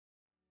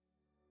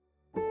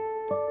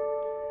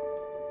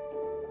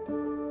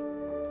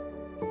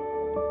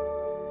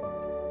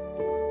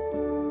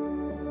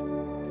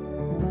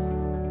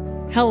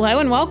Hello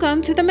and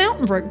welcome to the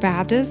Mountain Brook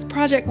Baptist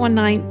Project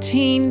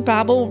 119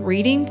 Bible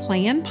Reading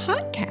Plan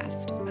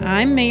podcast.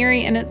 I'm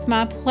Mary, and it's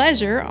my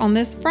pleasure on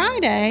this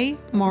Friday,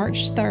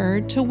 March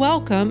 3rd, to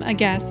welcome a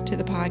guest to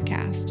the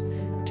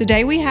podcast.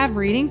 Today we have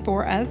reading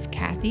for us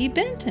Kathy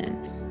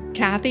Benton.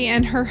 Kathy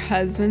and her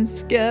husband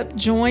Skip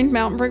joined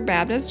Mountain Brook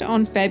Baptist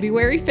on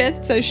February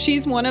 5th, so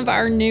she's one of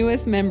our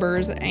newest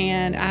members,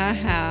 and I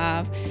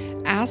have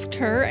asked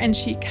her and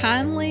she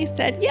kindly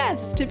said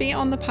yes to be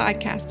on the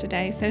podcast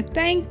today. So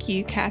thank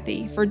you,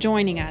 Kathy, for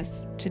joining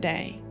us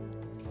today.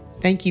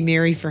 Thank you,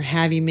 Mary, for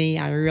having me.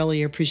 I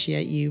really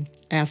appreciate you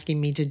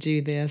asking me to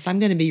do this. I'm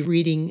going to be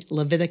reading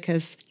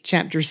Leviticus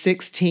chapter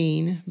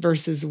 16,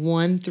 verses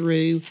 1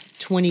 through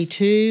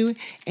 22,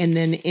 and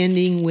then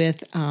ending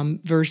with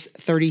verse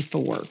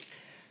 34.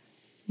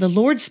 The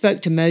Lord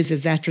spoke to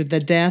Moses after the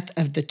death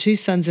of the two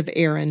sons of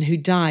Aaron who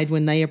died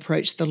when they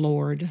approached the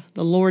Lord.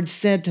 The Lord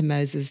said to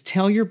Moses,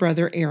 "Tell your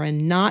brother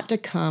Aaron not to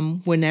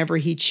come whenever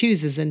he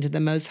chooses into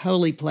the most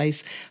holy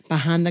place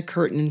behind the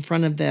curtain in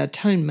front of the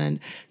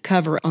atonement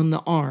cover on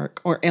the ark,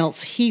 or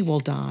else he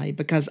will die,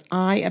 because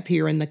I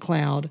appear in the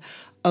cloud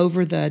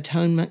over the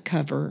atonement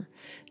cover.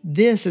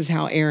 This is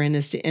how Aaron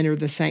is to enter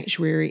the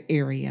sanctuary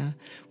area,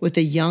 with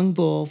a young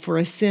bull for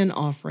a sin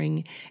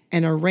offering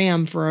and a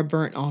ram for a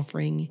burnt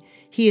offering.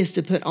 He is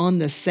to put on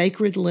the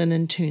sacred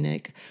linen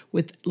tunic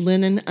with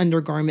linen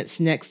undergarments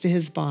next to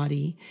his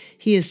body.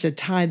 He is to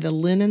tie the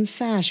linen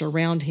sash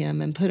around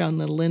him and put on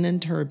the linen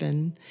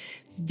turban.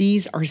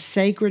 These are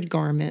sacred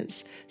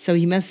garments, so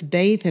he must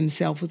bathe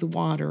himself with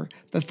water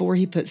before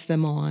he puts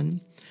them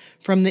on.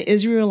 From the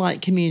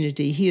Israelite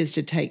community, he is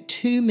to take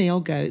 2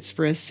 male goats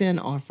for a sin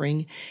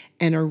offering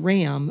and a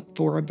ram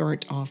for a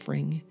burnt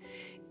offering.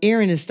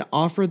 Aaron is to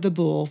offer the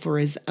bull for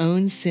his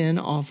own sin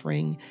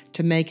offering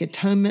to make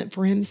atonement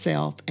for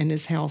himself and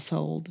his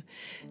household.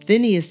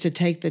 Then he is to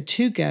take the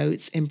 2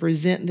 goats and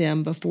present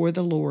them before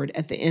the Lord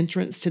at the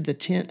entrance to the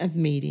tent of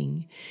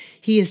meeting.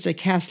 He is to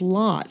cast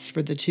lots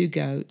for the 2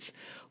 goats,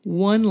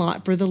 1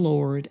 lot for the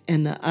Lord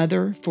and the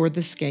other for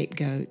the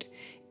scapegoat.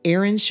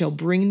 Aaron shall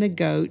bring the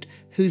goat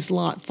whose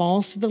lot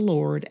falls to the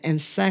Lord and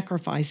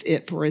sacrifice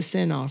it for a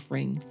sin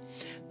offering.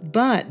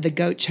 But the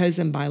goat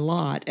chosen by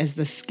Lot as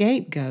the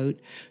scapegoat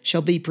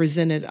shall be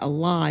presented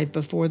alive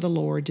before the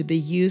Lord to be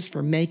used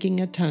for making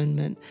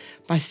atonement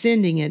by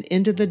sending it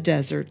into the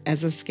desert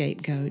as a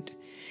scapegoat.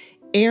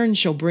 Aaron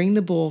shall bring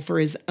the bull for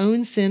his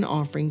own sin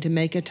offering to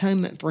make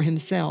atonement for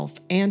himself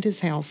and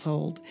his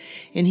household,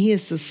 and he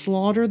is to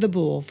slaughter the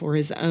bull for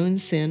his own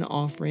sin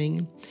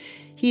offering.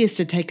 He is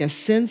to take a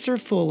censer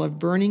full of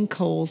burning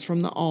coals from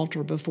the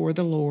altar before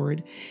the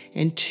Lord,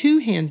 and 2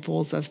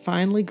 handfuls of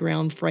finely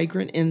ground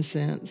fragrant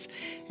incense,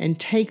 and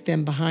take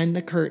them behind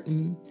the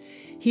curtain.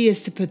 He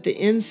is to put the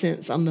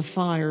incense on the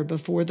fire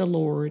before the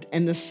Lord,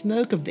 and the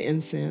smoke of the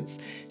incense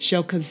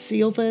shall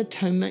conceal the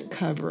atonement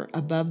cover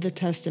above the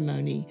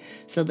testimony,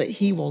 so that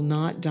he will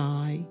not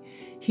die.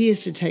 He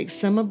is to take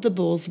some of the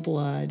bull's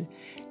blood,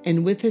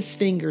 and with his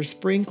finger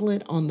sprinkle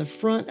it on the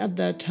front of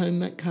the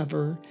atonement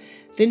cover.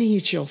 Then he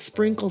shall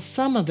sprinkle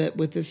some of it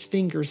with his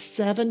fingers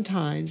 7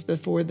 times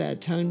before the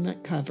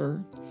atonement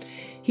cover.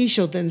 He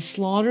shall then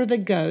slaughter the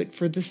goat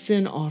for the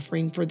sin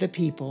offering for the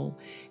people,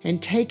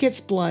 and take its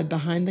blood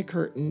behind the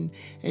curtain,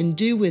 and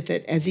do with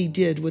it as he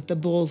did with the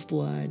bull's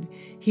blood.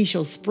 He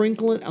shall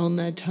sprinkle it on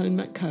the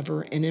atonement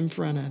cover and in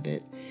front of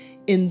it.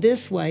 In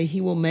this way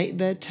he will make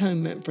the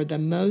atonement for the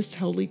most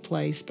holy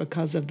place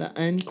because of the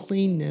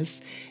uncleanness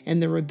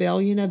and the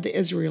rebellion of the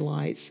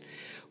Israelites,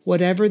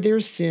 whatever their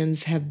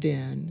sins have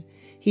been.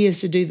 He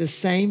is to do the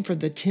same for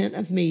the tent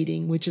of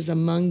meeting, which is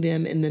among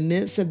them in the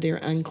midst of their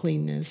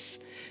uncleanness.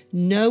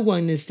 No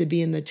one is to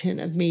be in the tent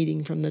of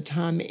meeting from the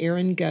time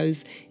Aaron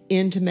goes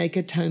in to make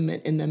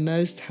atonement in the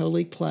most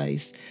holy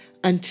place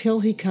until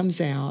he comes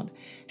out,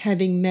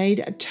 having made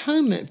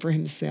atonement for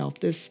himself,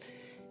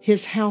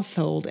 his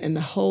household, and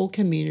the whole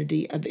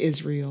community of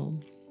Israel.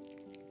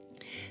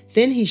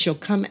 Then he shall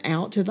come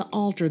out to the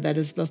altar that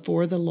is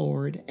before the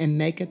Lord and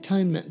make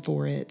atonement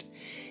for it.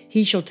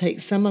 He shall take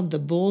some of the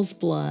bull's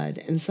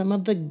blood and some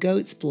of the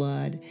goat's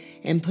blood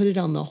and put it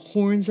on the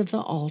horns of the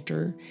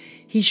altar.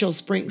 He shall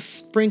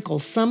sprinkle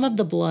some of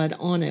the blood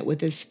on it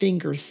with his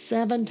fingers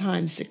 7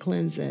 times to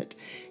cleanse it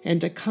and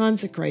to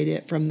consecrate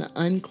it from the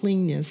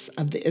uncleanness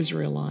of the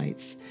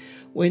Israelites.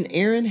 When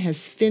Aaron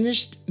has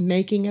finished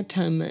making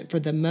atonement for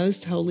the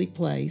most holy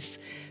place,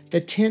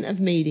 the tent of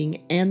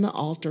meeting, and the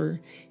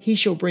altar, he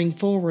shall bring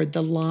forward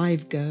the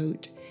live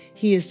goat.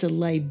 He is to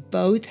lay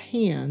both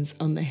hands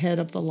on the head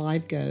of the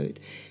live goat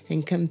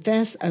and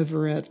confess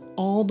over it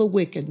all the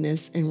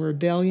wickedness and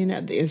rebellion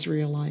of the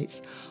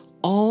Israelites,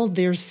 all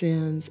their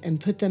sins, and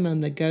put them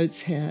on the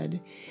goat's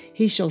head.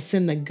 He shall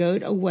send the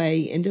goat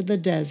away into the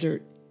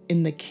desert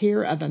in the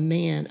care of a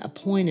man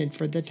appointed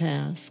for the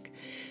task.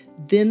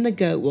 Then the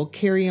goat will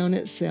carry on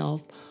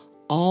itself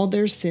all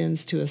their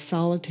sins to a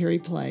solitary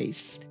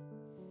place,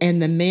 and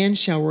the man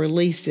shall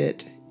release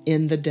it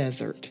in the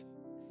desert.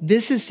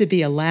 This is to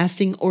be a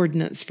lasting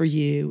ordinance for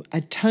you.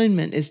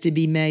 Atonement is to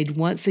be made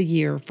once a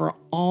year for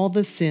all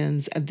the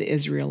sins of the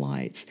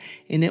Israelites.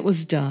 And it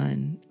was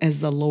done as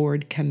the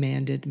Lord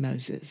commanded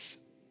Moses.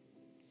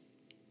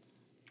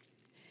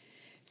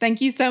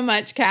 Thank you so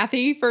much,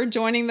 Kathy, for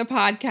joining the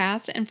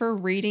podcast and for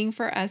reading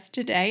for us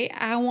today.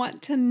 I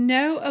want to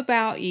know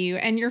about you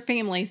and your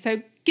family.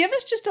 So give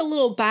us just a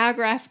little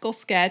biographical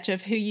sketch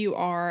of who you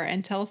are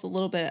and tell us a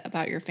little bit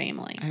about your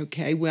family.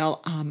 Okay,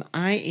 well,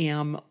 I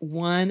am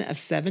one of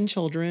 7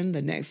 children,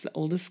 the next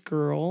oldest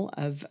girl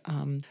of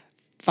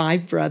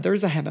 5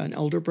 brothers. I have an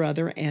older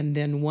brother and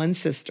then 1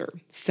 sister.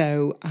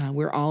 So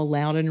we're all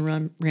loud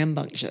and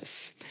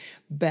rambunctious.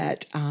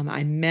 But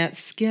I met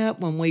Skip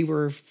when we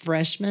were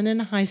freshmen in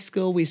high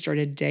school. We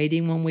started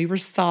dating when we were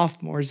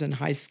sophomores in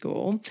high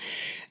school.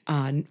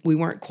 We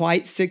weren't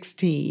quite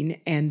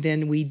 16. And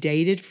then we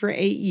dated for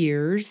 8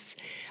 years,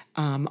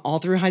 all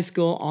through high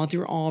school, all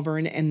through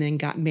Auburn, and then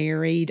got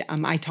married.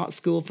 I taught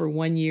school for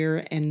 1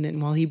 year, and then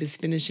while he was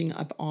finishing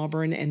up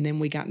Auburn, and then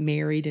we got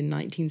married in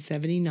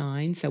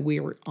 1979. So we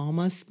were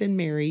almost been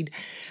married,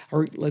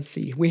 or let's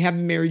see, we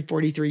haven't married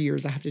 43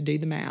 years. I have to do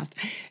the math.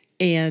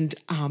 And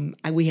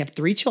we have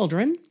 3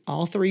 children.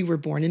 All 3 were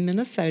born in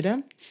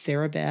Minnesota.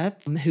 Sarah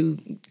Beth, who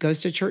goes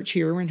to church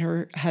here, and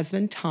her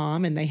husband,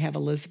 Tom, and they have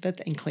Elizabeth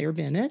and Claire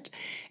Bennett.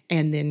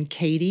 And then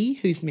Katie,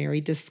 who's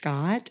married to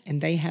Scott, and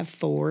they have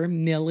 4,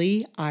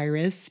 Millie,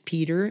 Iris,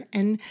 Peter,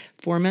 and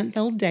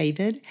 4-month-old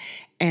David.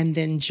 And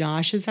then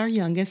Josh is our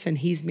youngest, and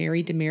he's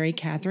married to Mary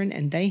Catherine,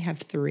 and they have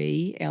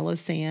 3,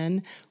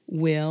 Ellisanne,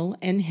 Will,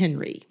 and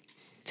Henry.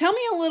 Tell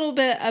me a little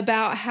bit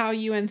about how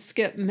you and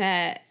Skip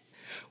met.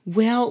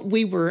 Well,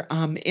 we were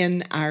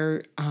in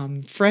our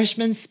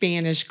freshman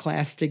Spanish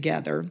class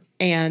together,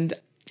 and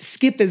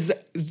Skip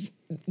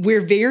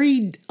we're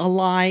very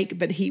alike,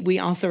 but we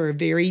also are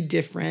very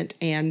different.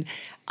 And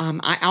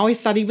I always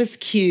thought he was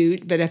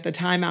cute, but at the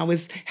time I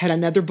had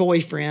another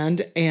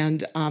boyfriend,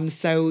 and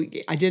so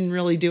I didn't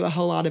really do a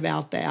whole lot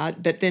about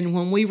that. But then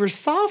when we were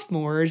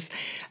sophomores,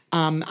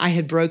 I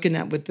had broken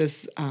up with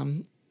this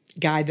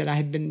guy that I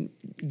had been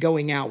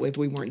going out with.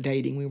 We weren't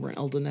dating; we weren't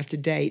old enough to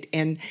date,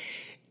 and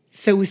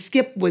so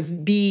Skip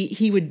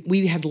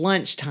we had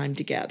lunchtime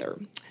together.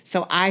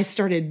 So I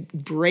started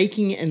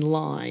breaking in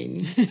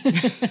line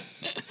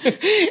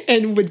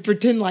and would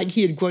pretend like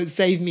he had, quote,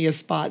 saved me a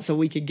spot so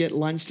we could get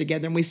lunch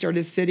together. And we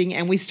started sitting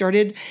and we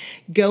started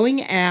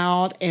going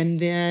out. And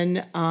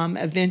then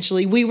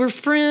eventually we were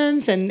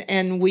friends,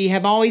 and we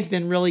have always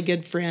been really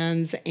good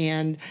friends.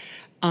 And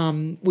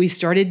we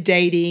started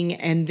dating,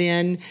 and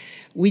then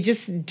we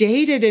just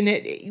dated,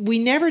 and we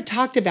never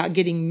talked about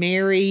getting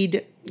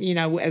married,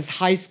 as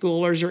high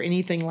schoolers or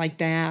anything like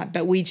that.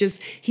 But he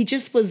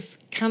just was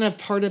kind of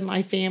part of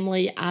my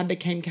family. I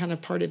became kind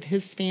of part of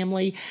his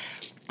family.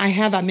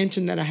 I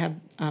mentioned that I have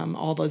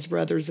all those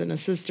brothers and a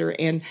sister,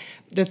 and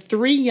the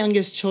 3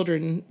 youngest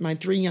children, my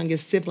 3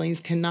 youngest siblings,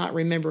 cannot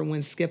remember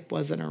when Skip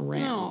wasn't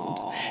around.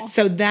 Aww.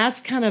 So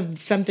that's kind of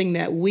something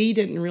that we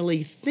didn't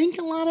really think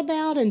a lot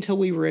about until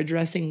we were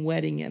addressing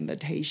wedding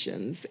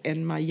invitations.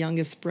 And my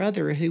youngest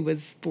brother, who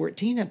was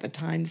 14 at the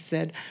time,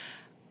 said,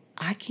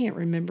 I can't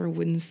remember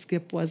when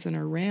Skip wasn't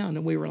around.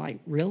 And we were like,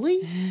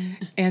 really?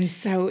 And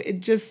so it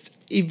just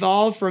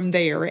evolved from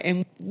there.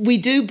 And we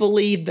do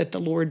believe that the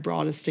Lord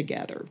brought us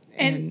together.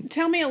 And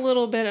tell me a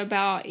little bit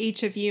about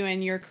each of you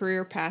and your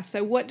career path.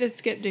 So what does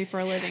Skip do for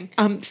a living?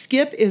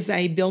 Skip is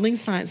a building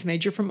science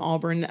major from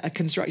Auburn.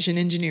 Construction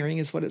engineering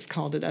is what it's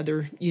called at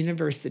other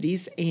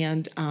universities.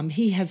 And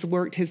he has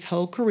worked his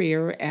whole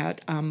career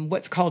at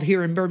what's called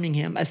here in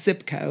Birmingham a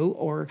SIPCO,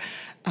 or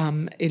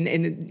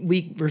and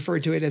we refer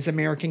to it as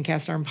American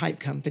Cast Iron Pipe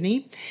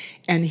Company.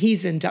 And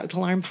he's in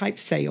ductile iron pipe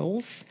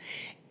sales.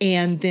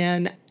 And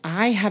then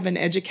I have an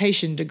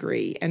education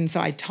degree. And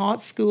so I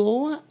taught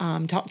school,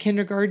 taught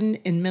kindergarten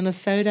in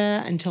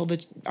Minnesota until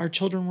our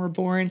children were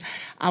born.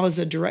 I was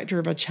a director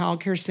of a child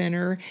care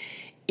center.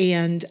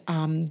 And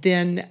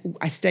then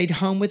I stayed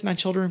home with my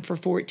children for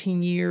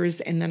 14 years.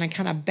 And then I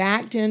kind of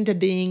backed into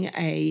being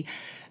a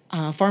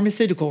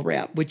pharmaceutical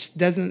rep, which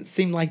doesn't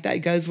seem like that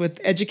goes with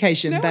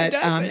education. No, but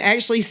it doesn't.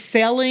 Actually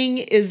selling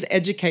is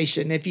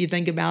education. If you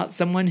think about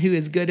someone who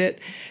is good at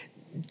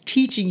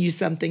teaching you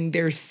something,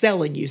 they're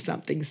selling you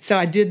something. So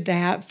I did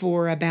that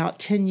for about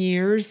 10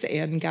 years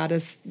and got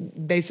us,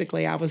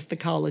 basically I was the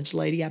college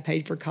lady. I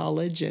paid for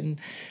college and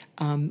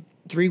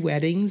 3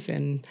 weddings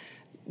and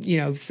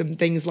some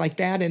things like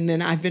that. And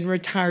then I've been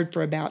retired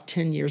for about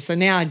 10 years. So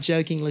now I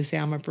jokingly say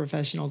I'm a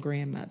professional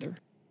grandmother.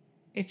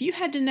 If you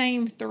had to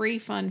name 3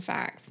 fun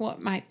facts,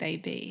 what might they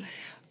be?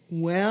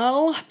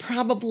 Well,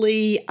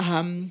 probably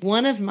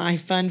one of my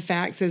fun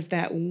facts is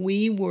that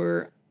we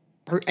were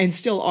and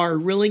still are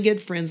really good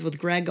friends with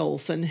Greg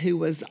Olson, who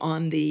was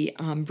on the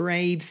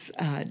Braves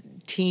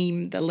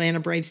team, the Atlanta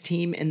Braves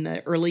team in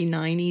the early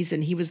 90s,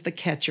 and he was the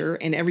catcher,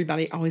 and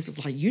everybody always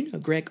was like,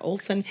 Greg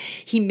Olson.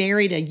 He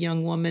married a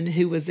young woman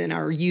who was in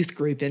our youth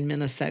group in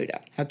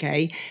Minnesota,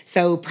 okay?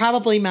 So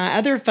probably my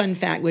other fun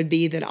fact would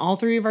be that all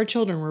three of our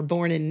children were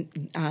born in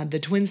the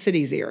Twin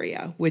Cities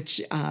area,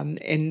 which,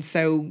 and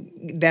so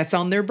that's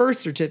on their birth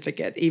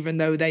certificate, even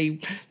though they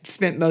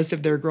spent most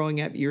of their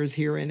growing up years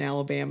here in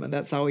Alabama.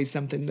 That's always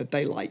something that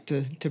they like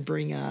to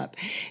bring up.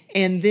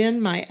 And then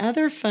my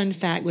other fun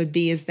fact would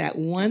be is that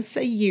once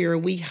a year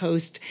we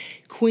host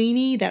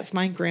Queenie, that's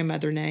my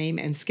grandmother name,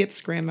 and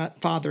Skip's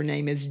grandfather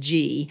name is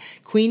G,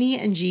 Queenie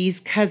and G's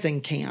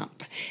cousin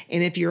camp.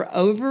 And if you're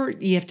over,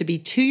 you have to be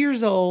 2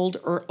 years old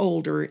or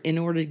older in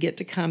order to get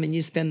to come, and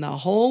you spend the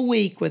whole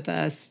week with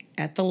us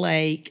at the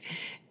lake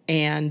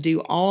and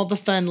do all the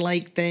fun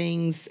lake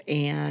things.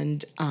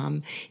 And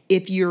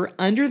if you're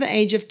under the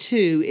age of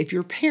 2, if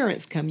your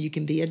parents come, you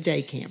can be a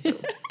day camper,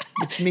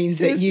 which means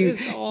that you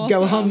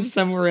go home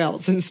somewhere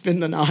else and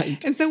spend the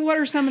night. And so what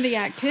are some of the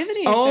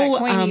activities at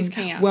Queenie's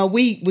camp? Well,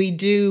 we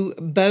do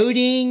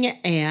boating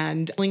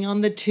and on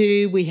the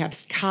tube. We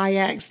have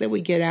kayaks that we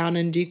get out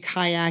and do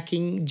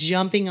kayaking,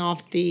 jumping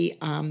off the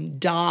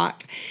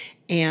dock.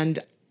 And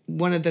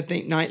one of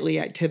the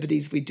nightly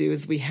activities we do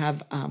is we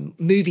have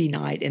movie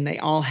night, and they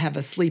all have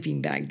a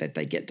sleeping bag that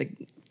they get to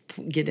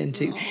get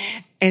into.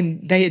 And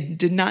they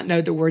did not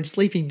know the word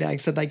sleeping bag,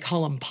 so they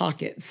call them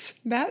pockets.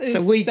 That is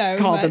so we so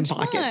call much them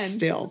pockets fun.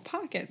 still.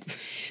 Pockets.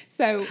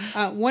 So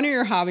one of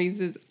your hobbies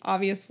is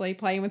obviously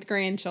playing with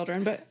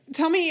grandchildren, but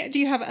tell me, do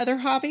you have other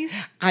hobbies?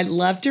 I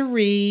love to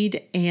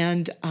read,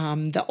 and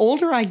the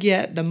older I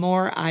get, the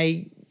more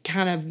I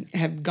kind of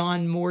have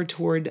gone more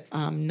toward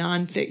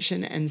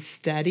nonfiction and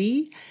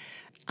study.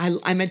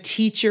 I'm a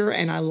teacher,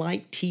 and I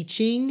like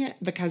teaching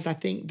because I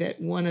think that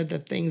one of the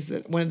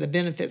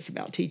benefits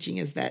about teaching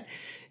is that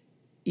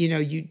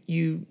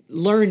you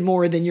learn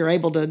more than you're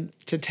able to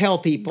tell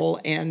people,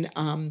 and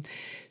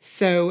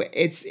so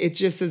it's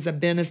just as a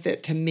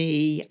benefit to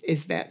me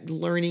is that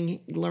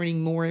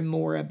learning more and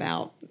more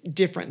about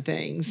different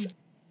things.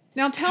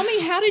 Now, tell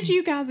me, how did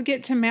you guys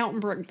get to Mountain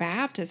Brook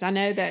Baptist? I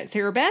know that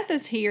Sarah Beth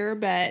is here,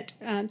 but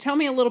tell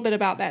me a little bit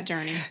about that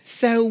journey.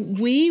 So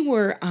we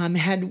were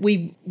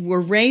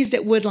raised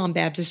at Woodlawn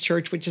Baptist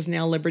Church, which is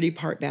now Liberty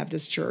Park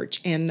Baptist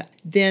Church, and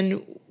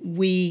then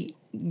we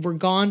were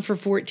gone for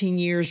 14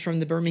 years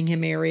from the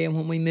Birmingham area.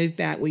 When we moved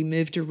back, we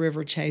moved to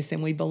River Chase,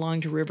 and we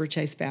belonged to River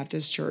Chase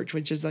Baptist Church,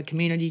 which is a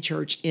community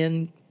church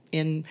in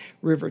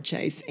River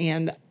Chase,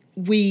 and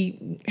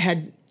we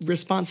had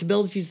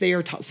responsibilities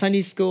there, taught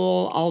Sunday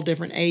school, all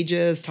different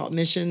ages, taught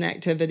mission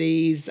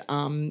activities.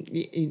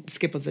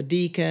 Skip was a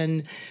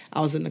deacon.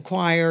 I was in the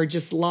choir,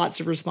 just lots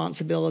of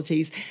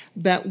responsibilities.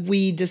 But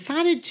we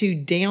decided to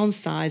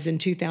downsize in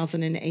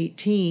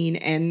 2018,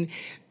 and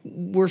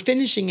we're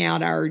finishing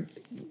out our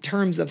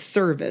terms of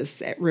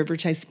service at River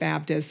Chase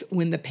Baptist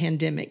when the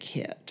pandemic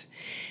hit.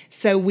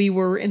 So we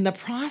were in the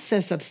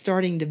process of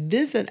starting to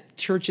visit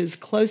churches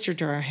closer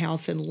to our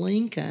house in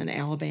Lincoln,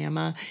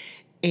 Alabama,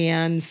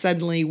 and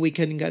suddenly we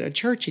couldn't go to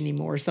church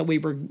anymore. So we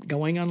were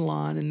going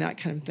online and that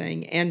kind of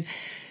thing. And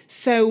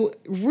so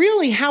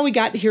really how we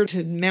got here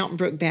to Mountain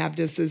Brook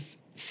Baptist is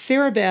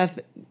Sarah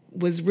Beth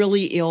was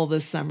really ill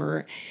this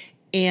summer,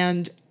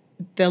 and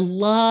the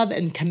love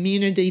and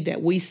community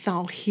that we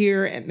saw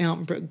here at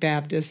Mountain Brook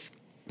Baptist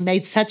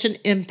made such an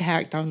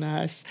impact on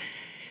us.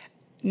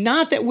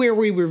 Not that where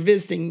we were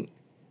visiting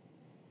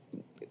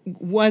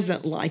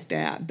wasn't like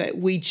that, but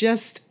we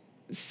just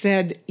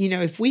said,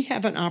 if we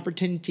have an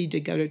opportunity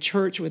to go to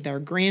church with our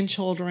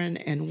grandchildren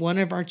and one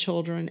of our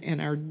children and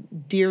our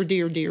dear,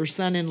 dear, dear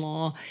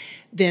son-in-law,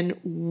 then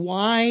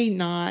why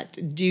not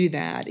do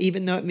that,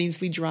 even though it means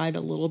we drive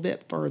a little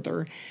bit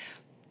further?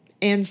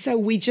 And so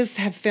we just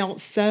have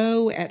felt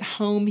so at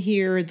home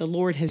here. The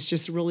Lord has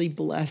just really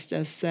blessed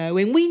us so.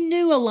 And we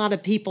knew a lot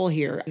of people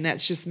here, and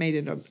that's just made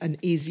it an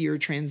easier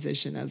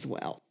transition as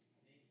well.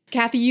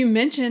 Kathy, you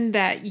mentioned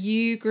that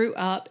you grew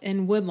up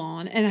in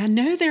Woodlawn, and I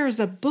know there's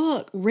a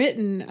book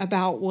written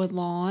about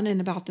Woodlawn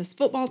and about this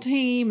football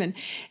team,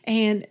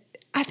 and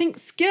I think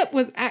Skip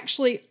was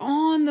actually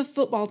on the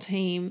football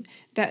team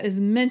that is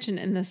mentioned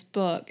in this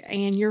book,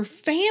 and your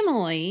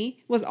family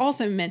was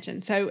also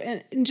mentioned. So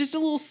in just a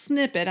little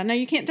snippet, I know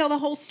you can't tell the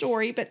whole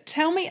story, but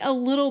tell me a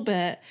little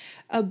bit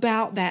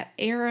about that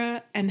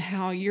era and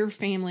how your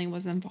family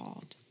was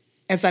involved.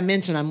 As I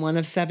mentioned, I'm one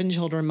of 7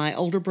 children. My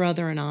older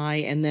brother and I,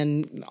 and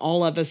then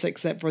all of us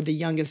except for the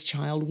youngest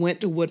child,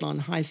 went to Woodlawn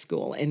High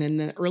School. And in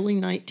the early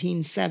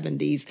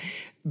 1970s,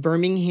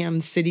 Birmingham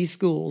city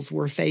schools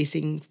were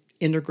facing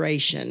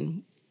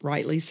integration,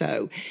 rightly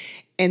so.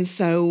 And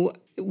so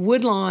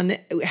Woodlawn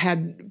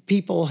had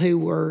people who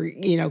were,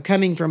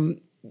 coming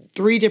from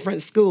 3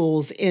 different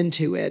schools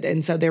into it.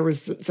 And so there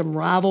was some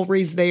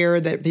rivalries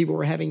there that people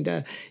were having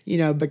to,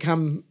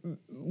 become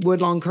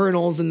Woodlawn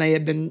colonels, and they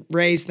had been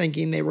raised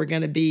thinking they were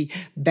going to be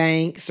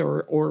Banks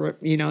or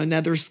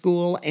another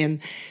school. And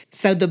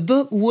so the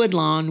book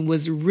Woodlawn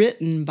was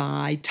written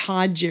by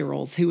Todd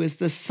Geralds, who is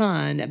the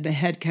son of the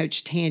head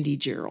coach Tandy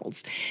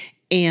Geralds.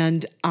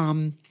 And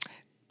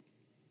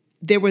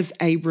there was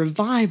a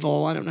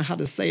revival, I don't know how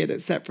to say it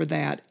except for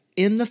that,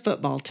 in the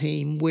football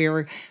team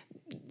where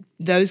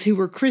those who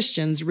were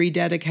Christians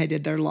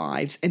rededicated their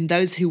lives, and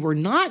those who were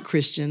not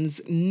Christians,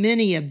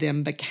 many of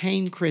them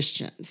became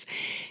Christians.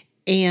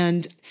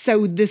 And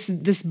so this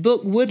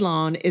book,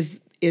 Woodlawn, is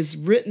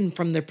written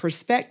from the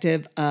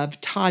perspective of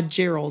Todd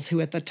Gerald,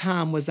 who at the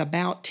time was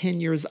about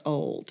 10 years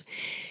old.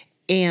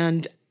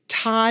 And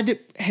Todd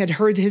had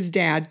heard his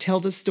dad tell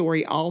the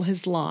story all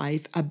his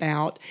life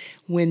about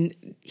when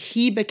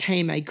he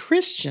became a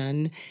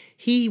Christian,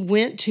 he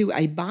went to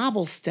a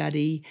Bible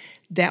study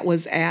that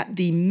was at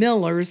the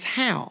Miller's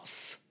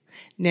house.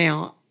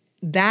 Now,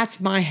 that's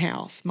my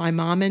house. My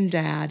mom and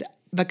dad,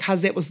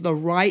 because it was the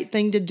right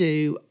thing to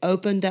do,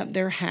 opened up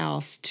their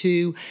house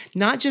to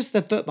not just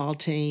the football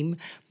team,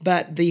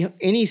 but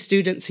any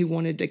students who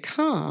wanted to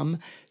come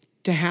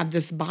to have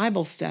this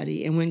Bible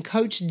study. And when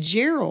Coach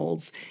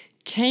Gerald's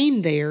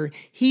came there,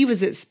 he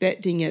was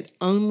expecting it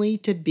only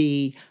to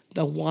be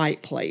the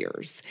white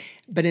players.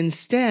 But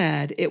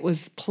instead, it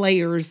was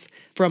players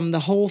from the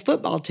whole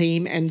football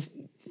team and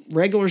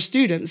regular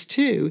students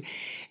too.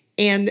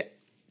 And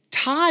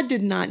Todd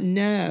did not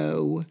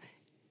know,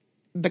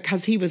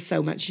 because he was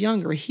so much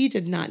younger, he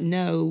did not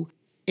know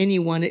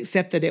anyone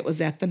except that it was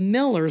at the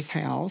Miller's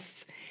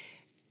house.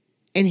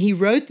 And he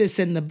wrote this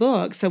in the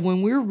book. So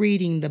when we're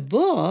reading the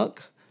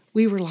book,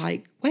 we were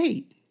like,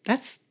 wait,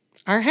 that's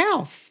our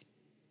house.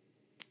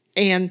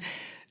 And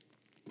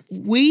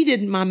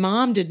my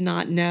mom did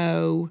not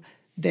know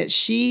that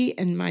she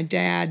and my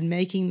dad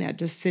making that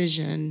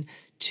decision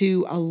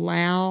to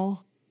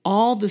allow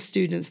all the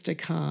students to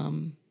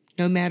come,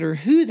 no matter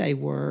who they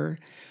were,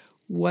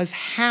 was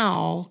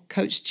how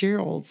Coach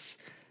Gerald's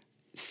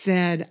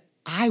said,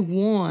 I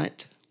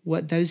want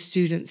what those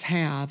students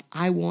have.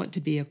 I want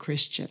to be a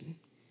Christian.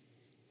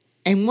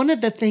 And one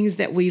of the things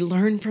that we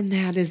learn from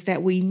that is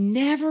that we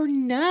never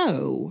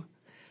know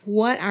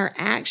what our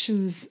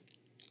actions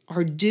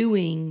are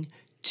doing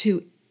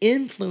to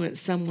influence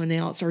someone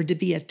else or to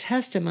be a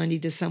testimony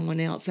to someone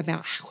else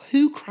about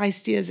who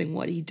Christ is and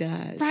what he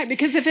does. Right,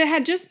 because if it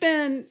had just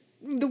been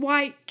the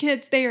white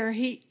kids there,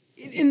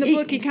 in the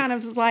book, he kind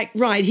of was like...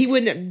 Right, he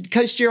wouldn't have,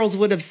 Coach Gerald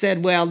would have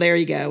said, well, there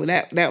you go.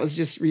 That was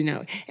just,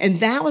 And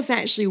that was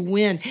actually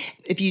when,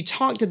 if you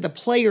talk to the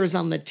players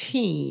on the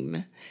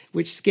team,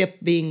 which Skip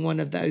being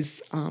one of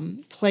those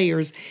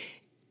players,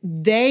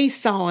 they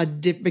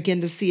began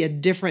to see a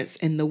difference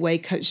in the way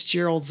Coach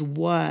Gerald's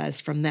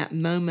was from that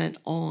moment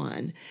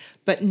on.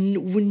 But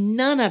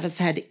none of us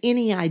had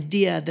any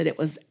idea that it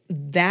was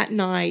that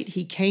night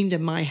he came to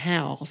my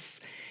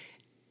house.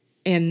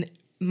 And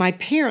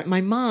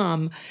my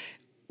mom,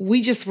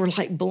 we just were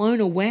like blown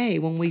away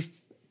when we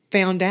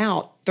found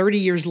out 30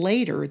 years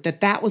later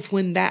that was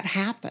when that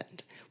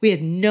happened. We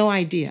had no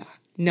idea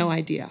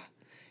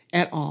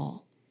at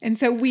all. And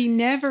so we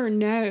never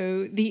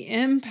know the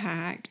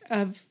impact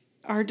of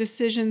our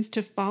decisions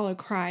to follow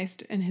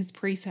Christ and his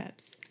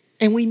precepts.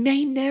 And we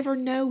may never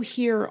know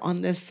here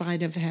on this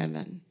side of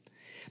heaven.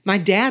 My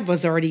dad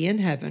was already in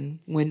heaven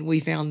when we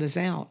found this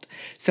out.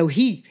 So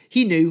he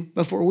knew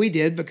before we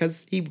did,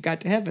 because he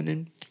got to heaven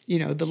and,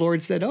 the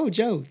Lord said, oh,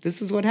 Joe,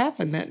 this is what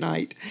happened that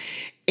night.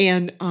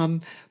 And,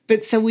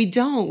 but so we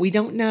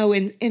don't know.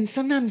 And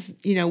sometimes,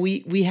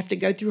 we have to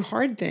go through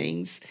hard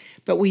things,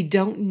 but we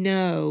don't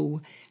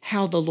know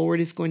how the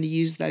Lord is going to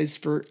use those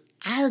for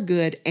our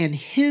good and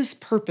his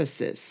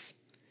purposes.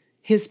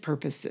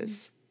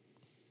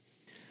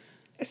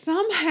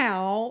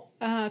 Somehow,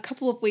 a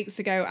couple of weeks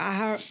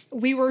ago,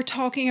 we were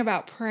talking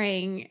about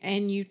praying,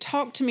 and you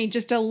talked to me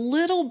just a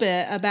little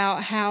bit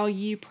about how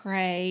you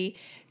pray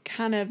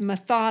kind of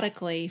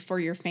methodically for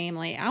your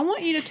family. I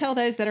want you to tell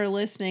those that are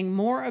listening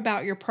more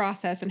about your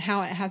process and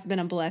how it has been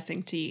a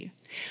blessing to you.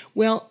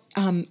 Well,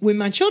 when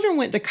my children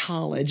went to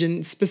college,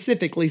 and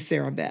specifically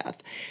Sarah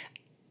Beth,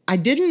 I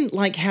didn't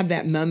have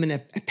that moment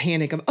of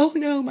panic of, oh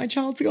no, my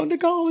child's going to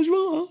college,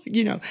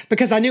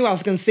 because I knew I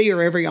was going to see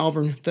her every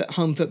Auburn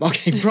home football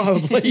game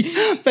probably.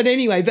 But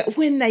anyway, but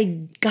when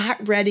they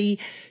got ready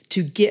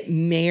to get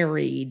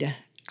married,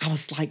 I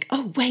was like,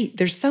 oh wait,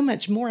 there's so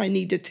much more I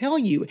need to tell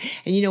you.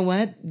 And you know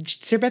what?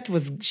 Sarah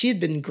Beth she had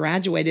been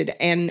graduated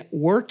and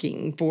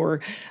working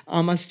for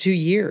almost 2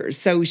 years.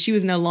 So she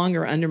was no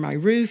longer under my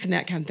roof and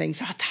that kind of thing.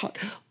 So I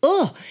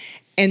thought,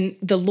 and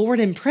the Lord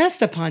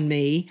impressed upon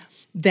me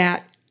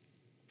that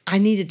I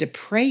needed to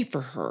pray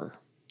for her.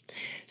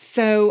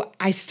 So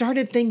I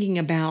started thinking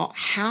about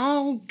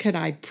how could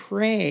I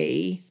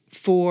pray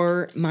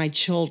for my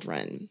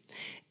children?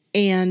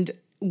 And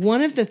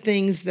one of the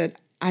things that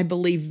I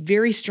believe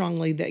very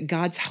strongly that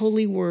God's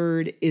holy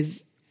word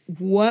is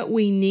what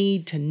we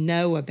need to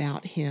know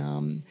about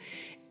him.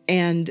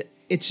 And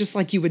it's just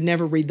like you would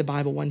never read the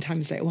Bible one time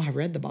and say, oh, I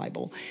read the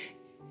Bible.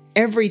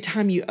 Every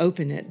time you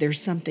open it,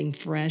 there's something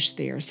fresh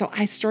there. So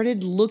I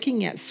started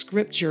looking at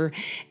scripture,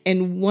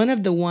 and one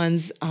of the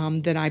ones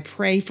that I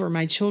pray for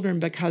my children,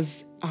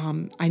 because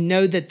I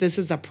know that this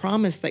is a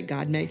promise that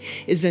God made,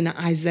 is in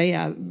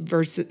Isaiah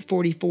verse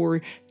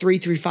 44,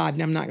 3-5.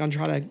 And I'm not going to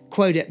try to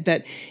quote it,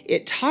 but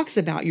it talks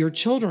about your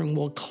children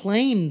will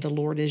claim the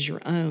Lord as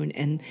your own,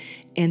 and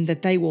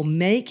that they will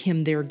make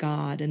him their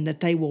God, and that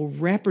they will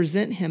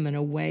represent him in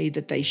a way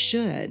that they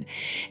should.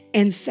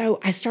 And so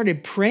I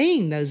started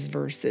praying those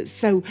verses.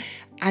 So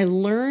I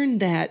learned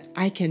that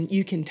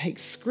you can take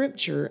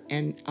scripture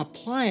and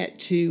apply it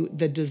to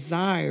the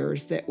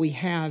desires that we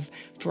have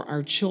for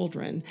our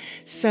children.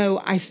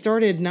 So I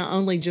started not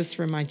only just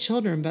for my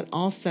children, but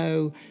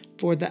also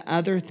for the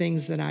other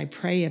things that I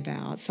pray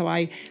about. So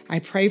I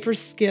pray for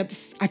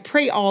Skips. I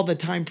pray all the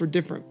time for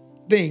different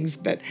things,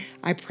 but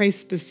I pray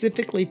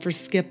specifically for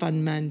Skip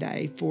on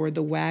Monday, for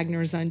the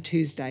Wagners on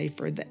Tuesday,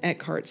 for the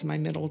Eckharts, my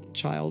middle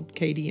child,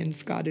 Katie and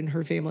Scott and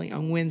her family,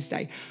 on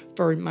Wednesday,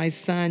 for my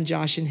son,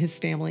 Josh, and his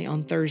family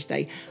on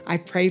Thursday. I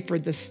pray for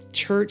the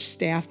church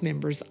staff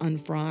members on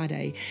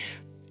Friday,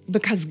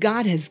 because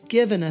God has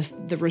given us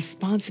the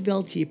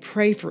responsibility to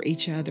pray for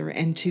each other,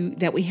 and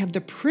that we have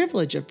the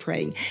privilege of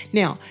praying.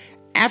 Now,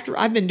 after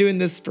I've been doing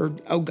this for,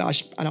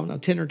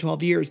 10 or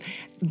 12 years,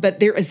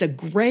 but there is a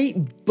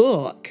great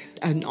book,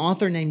 an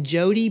author named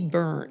Jody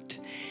Berndt,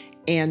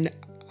 and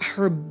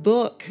her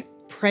book,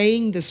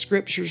 Praying the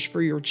Scriptures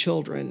for Your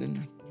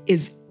Children,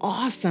 is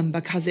awesome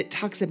because it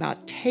talks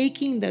about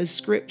taking those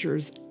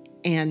scriptures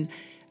and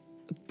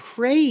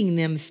praying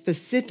them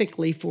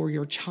specifically for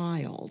your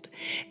child.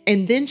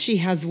 And then she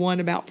has one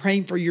about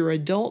praying for your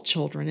adult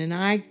children. And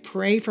I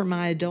pray for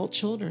my adult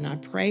children. I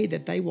pray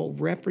that they will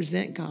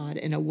represent God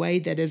in a way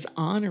that is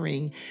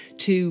honoring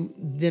to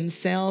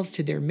themselves,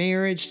 to their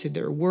marriage, to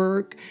their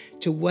work,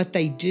 to what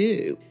they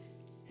do.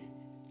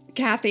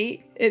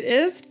 Kathy, it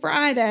is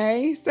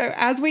Friday. So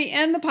as we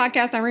end the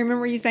podcast, I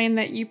remember you saying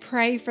that you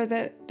pray for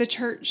the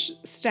church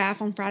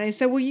staff on Friday.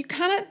 So will you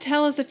kind of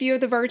tell us a few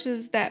of the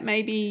verses that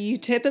maybe you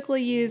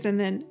typically use, and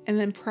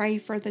then pray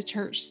for the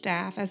church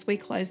staff as we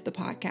close the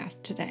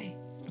podcast today?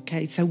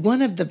 Okay, so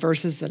one of the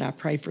verses that I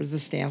pray for the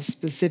staff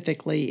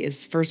specifically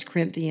is 1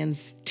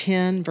 Corinthians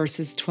 10,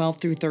 verses 12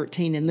 through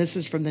 13. And this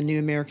is from the New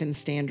American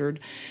Standard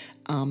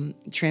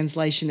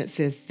translation. It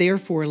says,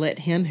 "Therefore let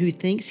him who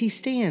thinks he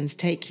stands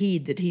take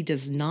heed that he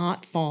does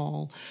not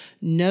fall.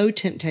 No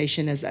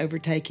temptation has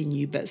overtaken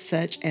you, but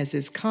such as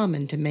is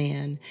common to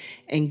man.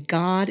 And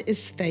God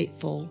is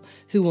faithful,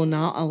 who will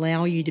not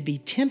allow you to be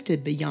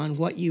tempted beyond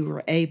what you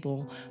are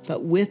able,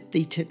 but with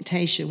the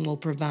temptation will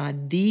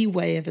provide the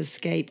way of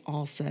escape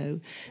also,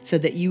 so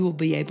that you will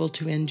be able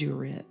to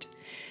endure it."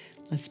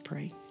 Let's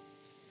pray.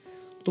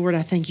 Lord,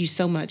 I thank you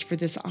so much for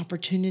this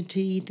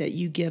opportunity that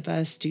you give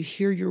us to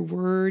hear your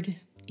word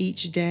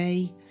each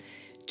day,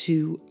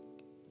 to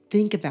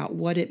think about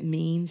what it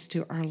means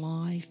to our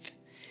life.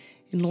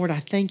 And Lord, I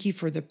thank you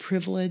for the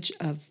privilege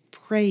of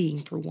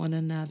praying for one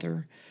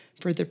another,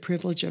 for the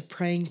privilege of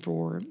praying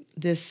for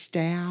this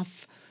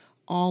staff,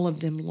 all of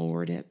them,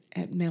 Lord,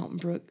 at Mountain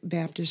Brook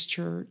Baptist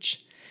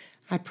Church.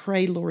 I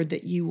pray, Lord,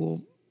 that you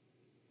will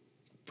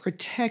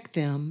protect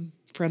them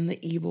from the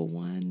evil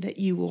one, that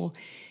you will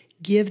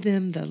give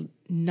them the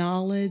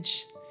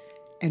knowledge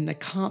and the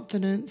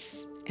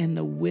confidence and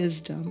the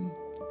wisdom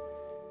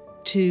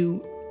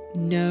to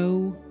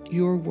know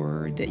your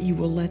word, that you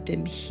will let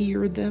them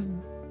hear the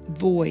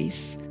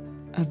voice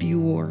of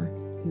your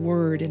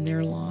word in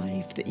their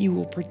life, that you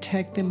will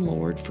protect them,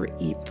 Lord,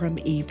 from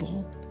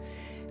evil.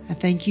 I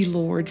thank you,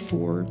 Lord,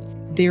 for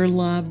their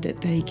love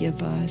that they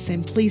give us,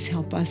 and please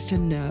help us to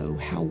know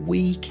how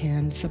we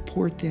can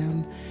support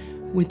them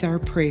with our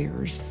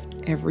prayers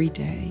every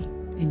day.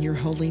 In your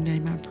holy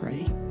name I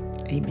pray.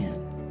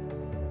 Amen.